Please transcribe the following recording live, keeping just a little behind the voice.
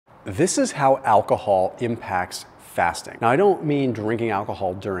This is how alcohol impacts fasting. Now, I don't mean drinking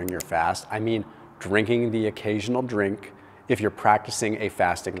alcohol during your fast. I mean drinking the occasional drink if you're practicing a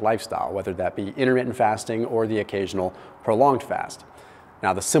fasting lifestyle, whether that be intermittent fasting or the occasional prolonged fast.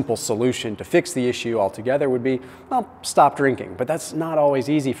 Now, the simple solution to fix the issue altogether would be, well, stop drinking, but that's not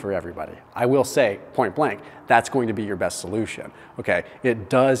always easy for everybody. I will say, point blank, that's going to be your best solution, okay? It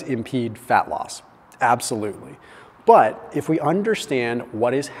does impede fat loss, absolutely. But if we understand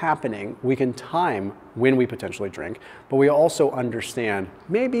what is happening, we can time when we potentially drink, but we also understand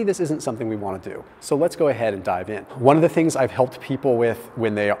maybe this isn't something we want to do. So let's go ahead and dive in. One of the things I've helped people with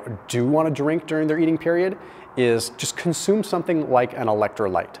when they do want to drink during their eating period is just consume something like an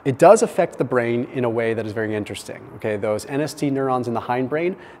electrolyte. It does affect the brain in a way that is very interesting. Okay, those NST neurons in the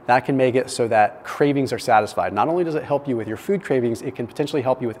hindbrain, that can make it so that cravings are satisfied. Not only does it help you with your food cravings, it can potentially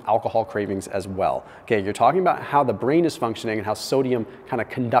help you with alcohol cravings as well. Okay, you're talking about how the brain is functioning and how sodium kind of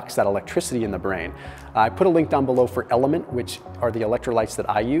conducts that electricity in the brain. I put a link down below for LMNT, which are the electrolytes that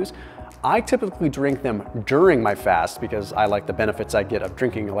I use. I typically drink them during my fast because I like the benefits I get of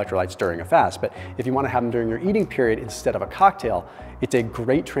drinking electrolytes during a fast. But if you want to have them during your eating period instead of a cocktail, it's a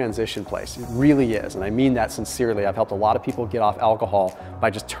great transition place. It really is. And I mean that sincerely. I've helped a lot of people get off alcohol by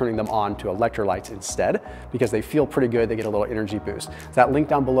just turning them on to electrolytes instead because they feel pretty good. They get a little energy boost. So that link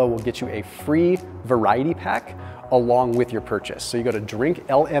down below will get you a free variety pack along with your purchase. So you go to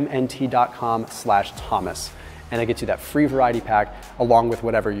drinklmnt.com/Thomas. And it gets you that free variety pack along with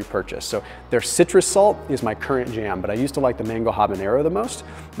whatever you purchase. So their citrus salt is my current jam, but I used to like the mango habanero the most,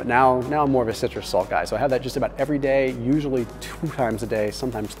 but now I'm more of a citrus salt guy. So I have that just about every day, usually 2 times a day,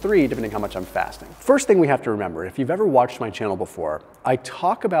 sometimes 3, depending how much I'm fasting. First thing we have to remember, if you've ever watched my channel before, I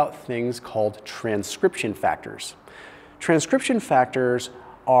talk about things called transcription factors. Transcription factors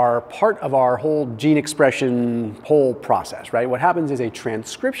are part of our whole gene expression whole process, right? What happens is a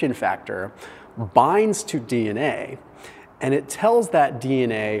transcription factor binds to DNA, and it tells that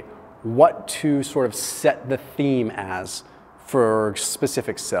DNA what to sort of set the theme as for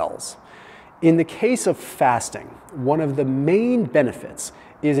specific cells. In the case of fasting, one of the main benefits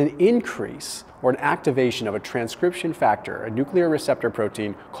is an increase or an activation of a transcription factor, a nuclear receptor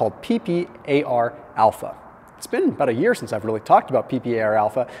protein called PPAR alpha. It's been about a year since I've really talked about PPAR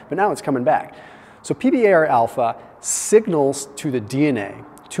alpha, but now it's coming back. So PPAR alpha signals to the DNA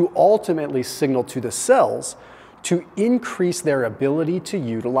to ultimately signal to the cells to increase their ability to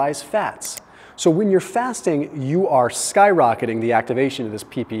utilize fats. So when you're fasting, you are skyrocketing the activation of this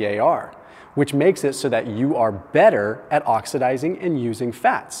PPAR, which makes it so that you are better at oxidizing and using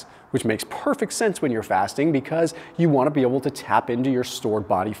fats, which makes perfect sense when you're fasting because you want to be able to tap into your stored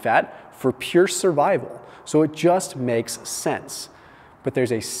body fat for pure survival. So it just makes sense. But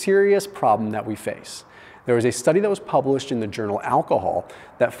there's a serious problem that we face. There was a study that was published in the journal Alcohol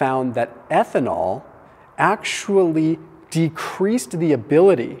that found that ethanol actually decreased the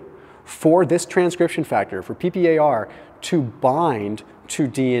ability for this transcription factor, for PPAR, to bind to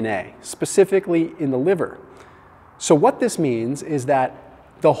DNA, specifically in the liver. So what this means is that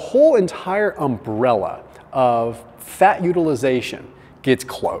the whole entire umbrella of fat utilization gets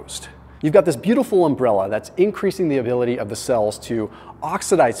closed. You've got this beautiful umbrella that's increasing the ability of the cells to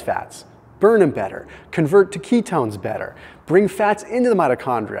oxidize fats, burn them better, convert to ketones better, bring fats into the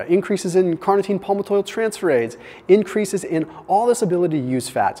mitochondria, increases in carnitine palmitoyl transferase, increases in all this ability to use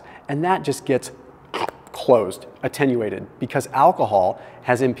fats, and that just gets closed, attenuated, because alcohol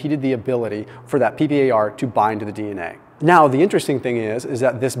has impeded the ability for that PPAR to bind to the DNA. Now, the interesting thing is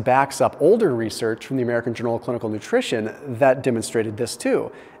that this backs up older research from the American Journal of Clinical Nutrition that demonstrated this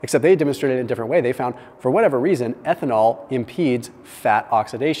too, except they demonstrated it in a different way. They found, for whatever reason, ethanol impedes fat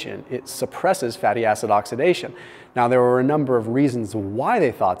oxidation. It suppresses fatty acid oxidation. Now, there were a number of reasons why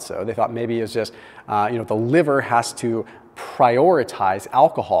they thought so. They thought maybe it's just, the liver has to prioritize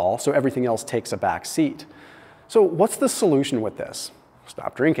alcohol, so everything else takes a back seat. So what's the solution with this?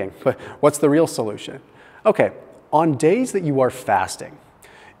 Stop drinking. But what's the real solution? Okay. On days that you are fasting,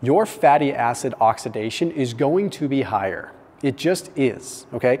 your fatty acid oxidation is going to be higher. It just is,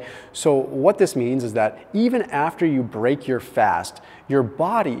 okay? So what this means is that even after you break your fast, your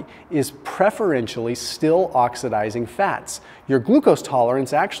body is preferentially still oxidizing fats. Your glucose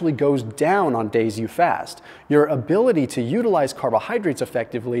tolerance actually goes down on days you fast. Your ability to utilize carbohydrates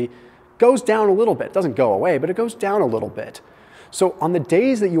effectively goes down a little bit. It doesn't go away, but it goes down a little bit. So on the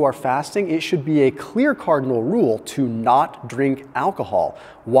days that you are fasting, it should be a clear cardinal rule to not drink alcohol.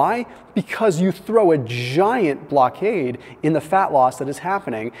 Why? Because you throw a giant blockade in the fat loss that is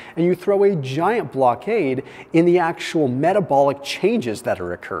happening, and you throw a giant blockade in the actual metabolic changes that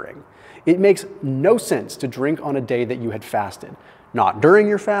are occurring. It makes no sense to drink on a day that you had fasted. not during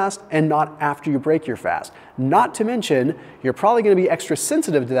your fast, and not after you break your fast. Not to mention, you're probably going to be extra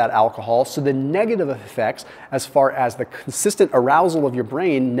sensitive to that alcohol, so the negative effects as far as the consistent arousal of your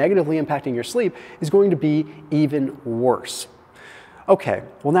brain negatively impacting your sleep is going to be even worse. Okay,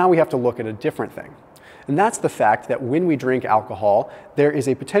 well now we have to look at a different thing. And that's the fact that when we drink alcohol, there is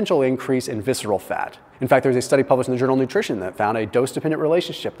a potential increase in visceral fat. In fact, there's a study published in the journal Nutrition that found a dose-dependent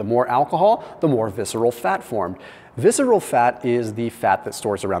relationship. The more alcohol, the more visceral fat formed. Visceral fat is the fat that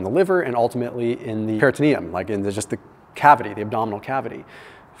stores around the liver and ultimately in the peritoneum, like in just the cavity, the abdominal cavity.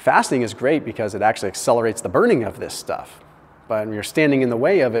 Fasting is great because it actually accelerates the burning of this stuff. But when you're standing in the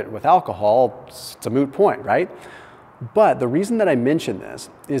way of it with alcohol, it's a moot point, right? But the reason that I mention this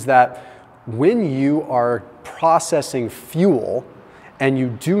is that when you are processing fuel and you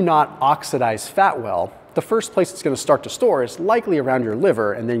do not oxidize fat well, the first place it's going to start to store is likely around your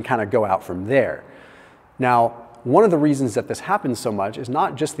liver and then kind of go out from there. Now, one of the reasons that this happens so much is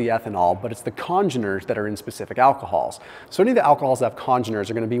not just the ethanol, but it's the congeners that are in specific alcohols. So any of the alcohols that have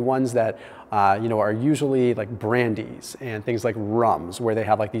congeners are going to be ones that are usually like brandies and things like rums, where they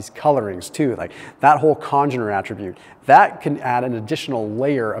have like these colorings too. Like that whole congener attribute, that can add an additional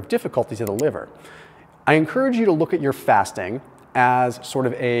layer of difficulty to the liver. I encourage you to look at your fasting as sort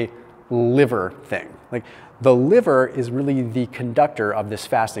of a liver thing. Like the liver is really the conductor of this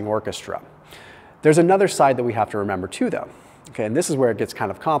fasting orchestra. There's another side that we have to remember too, though. Okay, and this is where it gets kind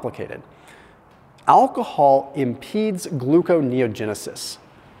of complicated. Alcohol impedes gluconeogenesis.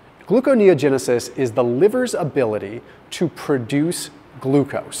 Gluconeogenesis is the liver's ability to produce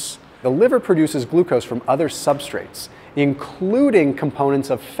glucose. The liver produces glucose from other substrates, including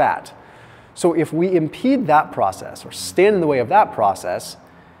components of fat. So if we impede that process or stand in the way of that process,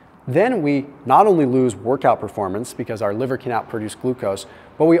 then we not only lose workout performance because our liver cannot produce glucose,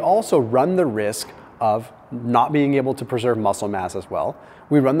 but we also run the risk of not being able to preserve muscle mass as well.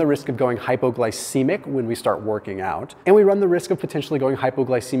 We run the risk of going hypoglycemic when we start working out, and we run the risk of potentially going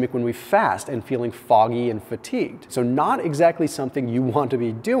hypoglycemic when we fast and feeling foggy and fatigued. So not exactly something you want to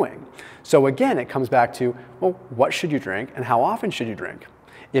be doing. So again, it comes back to, well, what should you drink and how often should you drink?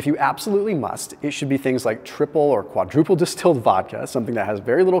 If you absolutely must, it should be things like triple or quadruple distilled vodka, something that has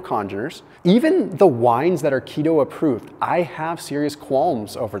very little congeners. Even the wines that are keto approved, I have serious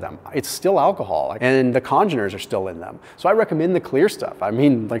qualms over them. It's still alcohol, and the congeners are still in them. So I recommend the clear stuff. I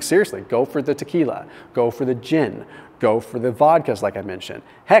mean, like seriously, go for the tequila, go for the gin, go for the vodkas like I mentioned.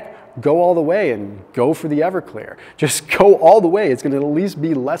 Heck, go all the way and go for the Everclear. Just go all the way. It's gonna at least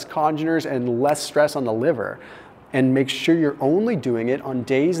be less congeners and less stress on the liver. And make sure you're only doing it on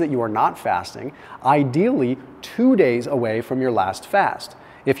days that you are not fasting, ideally 2 days away from your last fast.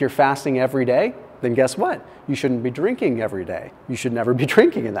 If you're fasting every day, then guess what? You shouldn't be drinking every day. You should never be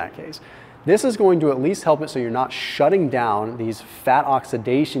drinking in that case. This is going to at least help it so you're not shutting down these fat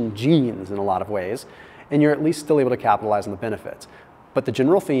oxidation genes in a lot of ways, and you're at least still able to capitalize on the benefits. But the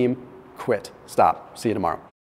general theme, quit, stop. See you tomorrow.